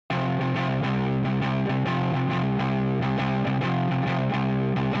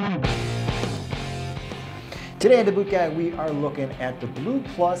Today on The Boot Guy, we are looking at the Blue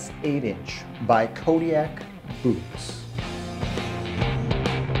Plus 8-inch by KODIAK boots.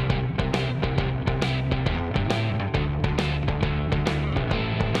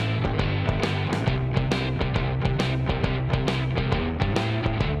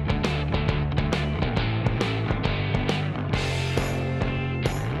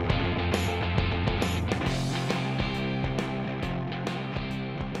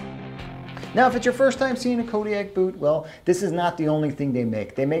 Now, if it's your first time seeing a KODIAK boot, well, this is not the only thing they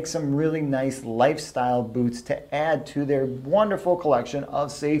make. They make some really nice lifestyle boots to add to their wonderful collection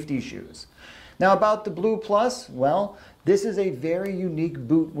of safety shoes. Now, about the Blue Plus, well, this is a very unique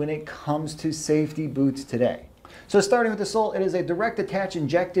boot when it comes to safety boots today. So starting with the sole, it is a direct attach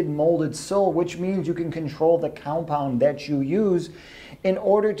injected molded sole, which means you can control the compound that you use in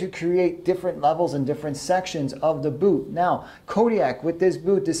order to create different levels and different sections of the boot. Now, KODIAK with this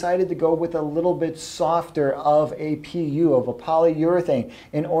boot decided to go with a little bit softer of a PU, of a polyurethane,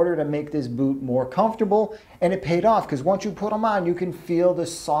 in order to make this boot more comfortable, and it paid off because once you put them on, you can feel the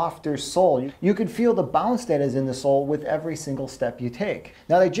softer sole. You can feel the bounce that is in the sole with every single step you take.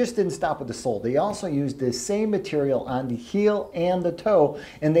 Now, they just didn't stop with the sole. They also used the same material on the heel and the toe,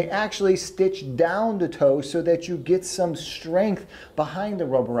 and they actually stitched down the toe so that you get some strength behind the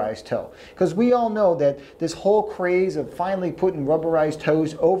rubberized toe. Because we all know that this whole craze of finally putting rubberized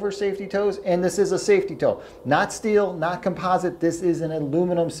toes over safety toes, and this is a safety toe. Not steel, not composite, this is an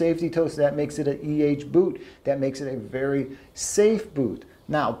aluminum safety toe, so that makes it an EH boot. That makes it a very safe boot.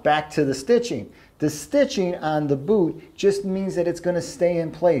 Now, back to the stitching. The stitching on the boot just means that it's going to stay in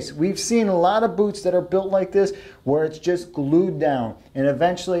place. We've seen a lot of boots that are built like this where it's just glued down, and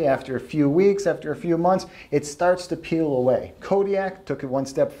eventually after a few weeks, after a few months, it starts to peel away. KODIAK took it one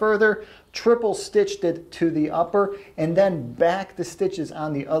step further, triple stitched it to the upper, and then back the stitches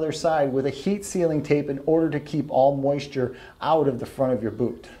on the other side with a heat sealing tape in order to keep all moisture out of the front of your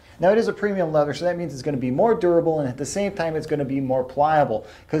boot. Now, it is a premium leather, so that means it's going to be more durable, and at the same time it's going to be more pliable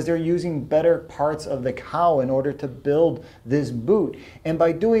because they're using better parts of the cow in order to build this boot. And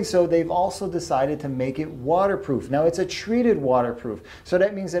by doing so, they've also decided to make it waterproof. Now, it's a treated waterproof, so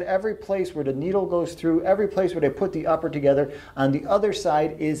that means that every place where the needle goes through, every place where they put the upper together, on the other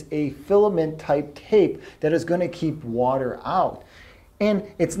side is a filament type tape that is going to keep water out. And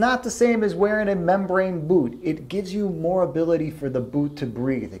it's not the same as wearing a membrane boot. It gives you more ability for the boot to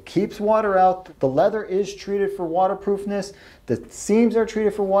breathe. It keeps water out. The leather is treated for waterproofness. The seams are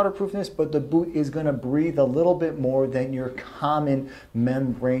treated for waterproofness, but the boot is going to breathe a little bit more than your common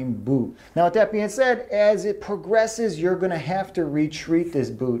membrane boot. Now, with that being said, as it progresses, you're going to have to retreat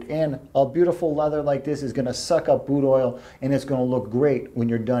this boot. And a beautiful leather like this is going to suck up boot oil, and it's going to look great when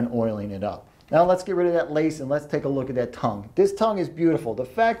you're done oiling it up. Now let's get rid of that lace and let's take a look at that tongue. This tongue is beautiful. The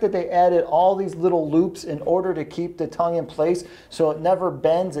fact that they added all these little loops in order to keep the tongue in place so it never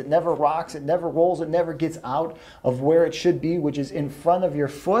bends, it never rocks, it never rolls, it never gets out of where it should be, which is in front of your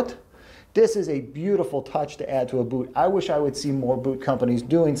foot. This is a beautiful touch to add to a boot. I wish I would see more boot companies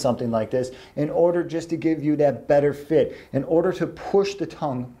doing something like this in order just to give you that better fit, in order to push the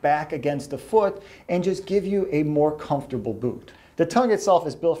tongue back against the foot and just give you a more comfortable boot. The tongue itself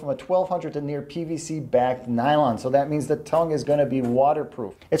is built from a 1200 denier PVC backed nylon, so that means the tongue is going to be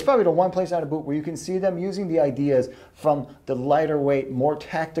waterproof. It's probably the one place on a boot where you can see them using the ideas from the lighter weight, more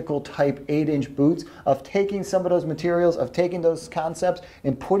tactical type 8-inch boots, of taking some of those materials, of taking those concepts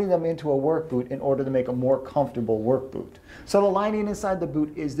and putting them into a work boot in order to make a more comfortable work boot. So the lining inside the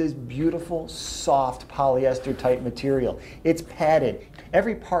boot is this beautiful, soft polyester type material. It's padded.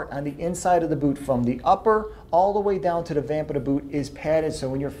 Every part on the inside of the boot, from the upper all the way down to the vamp of the boot, is padded, so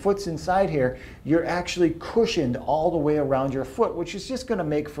when your foot's inside here, you're actually cushioned all the way around your foot, which is just going to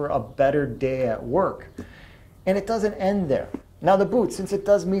make for a better day at work. And it doesn't end there. Now, the boot, since it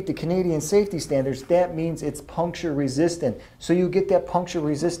does meet the Canadian safety standards, that means it's puncture resistant. So you get that puncture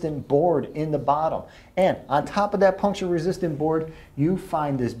resistant board in the bottom. And on top of that puncture resistant board, you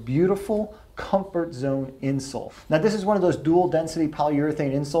find this beautiful Comfort Zone insole. Now, this is one of those dual density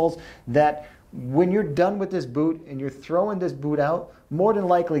polyurethane insoles that when you're done with this boot and you're throwing this boot out, more than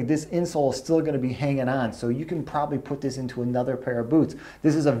likely this insole is still going to be hanging on, so you can probably put this into another pair of boots.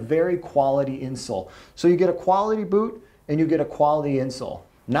 This is a very quality insole. So you get a quality boot and you get a quality insole.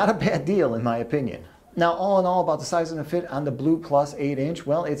 Not a bad deal in my opinion. Now, all in all, about the size and the fit on the Blue Plus 8-inch,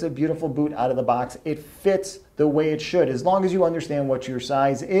 well, it's a beautiful boot out of the box. It fits the way it should, as long as you understand what your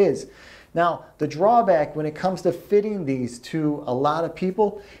size is. Now, the drawback when it comes to fitting these to a lot of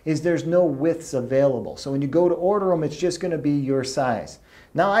people is there's no widths available. So when you go to order them, it's just going to be your size.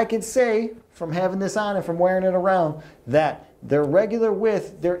 Now I can say from having this on and from wearing it around that their regular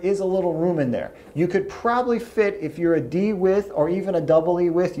width, there is a little room in there. You could probably fit, if you're a D width or even a double E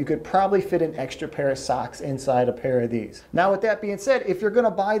width, you could probably fit an extra pair of socks inside a pair of these. Now with that being said, if you're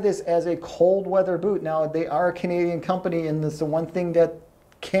gonna buy this as a cold weather boot, now they are a Canadian company and this is the one thing that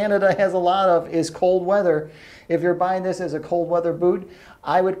Canada has a lot of is cold weather. If you're buying this as a cold weather boot,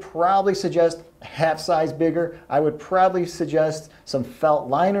 I would probably suggest half size bigger. I would probably suggest some felt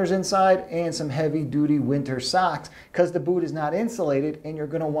liners inside and some heavy duty winter socks because the boot is not insulated and you're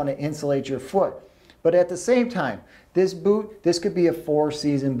going to want to insulate your foot. But at the same time, this boot, this could be a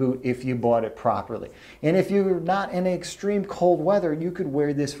 4-season boot if you bought it properly. And if you're not in extreme cold weather, you could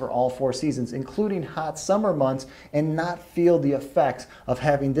wear this for all 4 seasons, including hot summer months, and not feel the effects of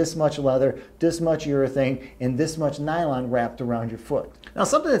having this much leather, this much urethane, and this much nylon wrapped around your foot. Now,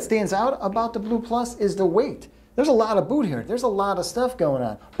 something that stands out about the Blue Plus is the weight. There's a lot of boot here. There's a lot of stuff going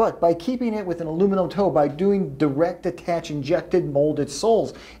on. But by keeping it with an aluminum toe, by doing direct attach injected molded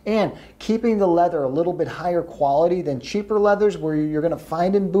soles, and keeping the leather a little bit higher quality than cheaper leathers where you're going to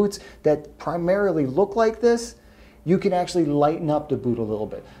find in boots that primarily look like this, you can actually lighten up the boot a little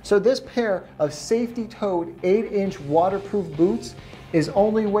bit. So this pair of safety-toed 8-inch waterproof boots is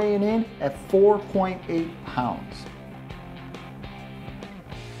only weighing in at 4.8 pounds.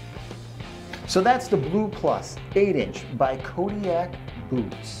 So that's the Blue Plus 8-inch by KODIAK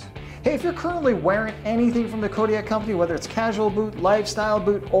boots. Hey, if you're currently wearing anything from the KODIAK company, whether it's casual boot, lifestyle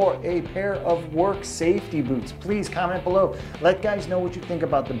boot, or a pair of work safety boots, please comment below. Let guys know what you think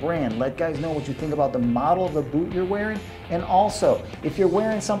about the brand. Let guys know what you think about the model of the boot you're wearing. And also, if you're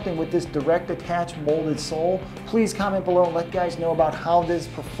wearing something with this direct attach molded sole, please comment below and let guys know about how this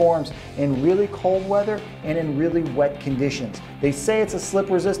performs in really cold weather and in really wet conditions. They say it's a slip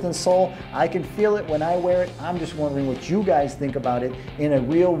resistant sole. I can feel it when I wear it. I'm just wondering what you guys think about it in a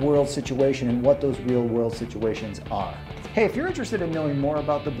real world situation and what those real world situations are. Hey, if you're interested in knowing more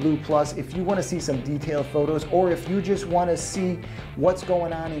about the Blue Plus, if you want to see some detailed photos, or if you just want to see what's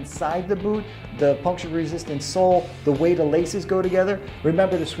going on inside the boot, the puncture resistant sole, the way the laces go together,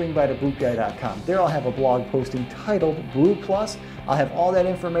 remember to swing by thebootguy.com. There I'll have a blog posting titled Blue Plus. I'll have all that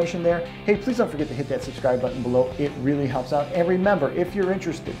information there. Hey, please don't forget to hit that subscribe button below. It really helps out. And remember, if you're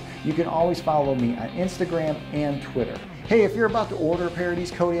interested, you can always follow me on Instagram and Twitter. Hey, if you're about to order a pair of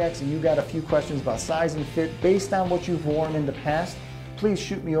these Kodiaks and you got a few questions about size and fit based on what you've worn in the past, please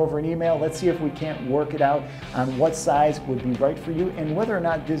shoot me over an email. Let's see if we can't work it out on what size would be right for you and whether or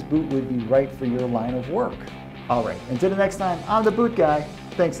not this boot would be right for your line of work. All right, until the next time, I'm the Boot Guy.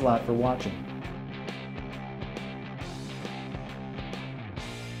 Thanks a lot for watching.